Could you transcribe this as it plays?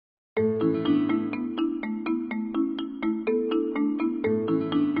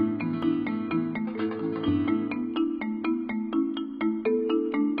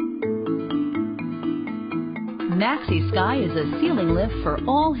Maxi Sky is a ceiling lift for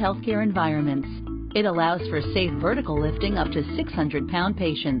all healthcare environments. It allows for safe vertical lifting up to 600-pound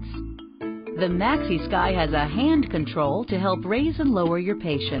patients. The Maxi Sky has a hand control to help raise and lower your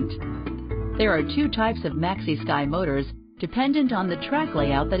patient. There are two types of Maxi Sky motors dependent on the track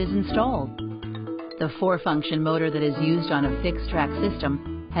layout that is installed. The 4-function motor that is used on a fixed track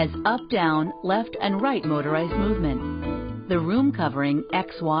system has up, down, left, and right motorized movement. The room covering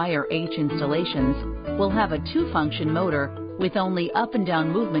X, Y, or H installations will have a 2-function motor with only up and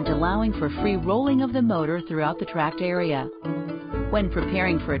down movement, allowing for free rolling of the motor throughout the tracked area. When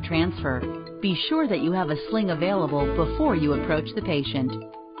preparing for a transfer, be sure that you have a sling available before you approach the patient.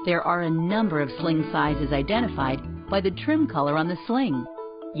 There are a number of sling sizes identified by the trim color on the sling.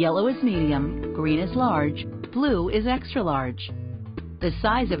 Yellow is medium, green is large, blue is extra large. The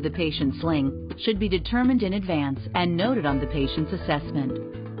size of the patient's sling should be determined in advance and noted on the patient's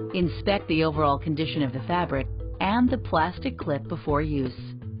assessment. Inspect the overall condition of the fabric and the plastic clip before use.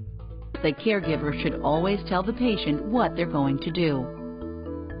 The caregiver should always tell the patient what they're going to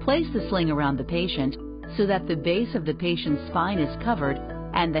do. Place the sling around the patient so that the base of the patient's spine is covered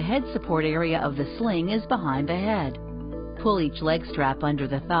and the head support area of the sling is behind the head. Pull each leg strap under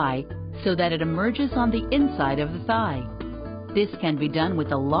the thigh so that it emerges on the inside of the thigh. This can be done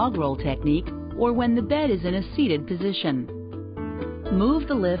with a log roll technique or when the bed is in a seated position. Move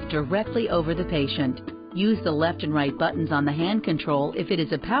the lift directly over the patient. Use the left and right buttons on the hand control if it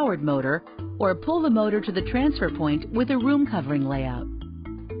is a powered motor, or pull the motor to the transfer point with a room covering layout.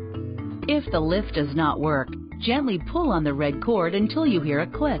 If the lift does not work, gently pull on the red cord until you hear a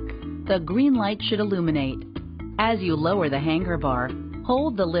click. The green light should illuminate. As you lower the hanger bar,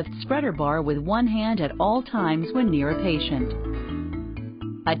 hold the lift spreader bar with one hand at all times when near a patient.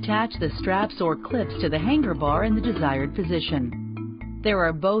 Attach the straps or clips to the hanger bar in the desired position. There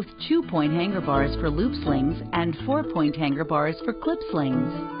are both 2-point hanger bars for loop slings and 4-point hanger bars for clip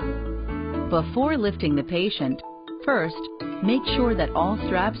slings. Before lifting the patient, first, make sure that all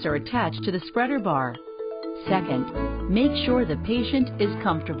straps are attached to the spreader bar. Second, make sure the patient is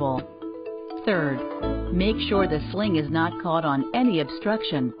comfortable. Third, make sure the sling is not caught on any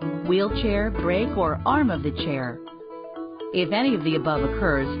obstruction, wheelchair, brake, or arm of the chair. If any of the above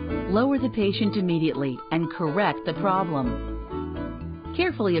occurs, lower the patient immediately and correct the problem.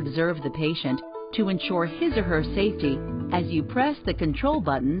 Carefully observe the patient to ensure his or her safety as you press the control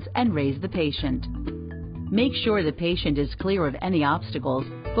buttons and raise the patient. Make sure the patient is clear of any obstacles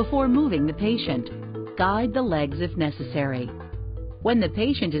before moving the patient. Guide the legs if necessary. When the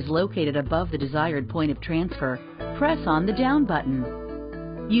patient is located above the desired point of transfer, press on the down button.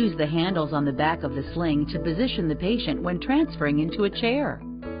 Use the handles on the back of the sling to position the patient when transferring into a chair.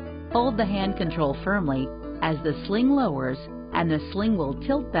 Hold the hand control firmly as the sling lowers, and the sling will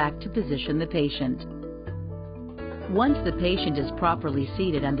tilt back to position the patient. Once the patient is properly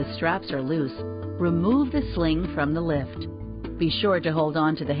seated and the straps are loose, remove the sling from the lift. Be sure to hold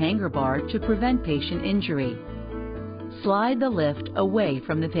on to the hanger bar to prevent patient injury. Slide the lift away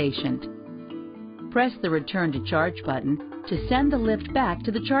from the patient. Press the Return to Charge button to send the lift back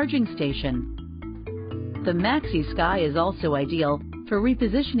to the charging station. The Maxi Sky is also ideal for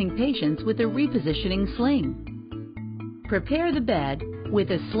repositioning patients with a repositioning sling. Prepare the bed with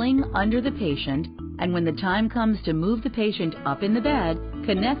a sling under the patient, and when the time comes to move the patient up in the bed,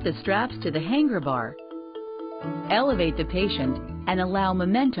 connect the straps to the hanger bar. Elevate the patient and allow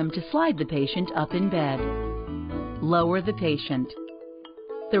momentum to slide the patient up in bed. Lower the patient.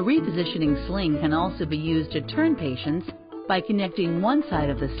 The repositioning sling can also be used to turn patients by connecting one side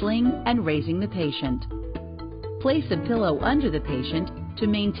of the sling and raising the patient. Place a pillow under the patient to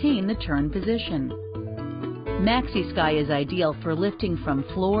maintain the turn position. Maxi Sky is ideal for lifting from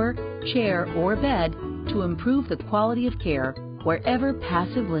floor, chair, or bed to improve the quality of care wherever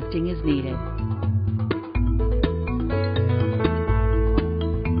passive lifting is needed.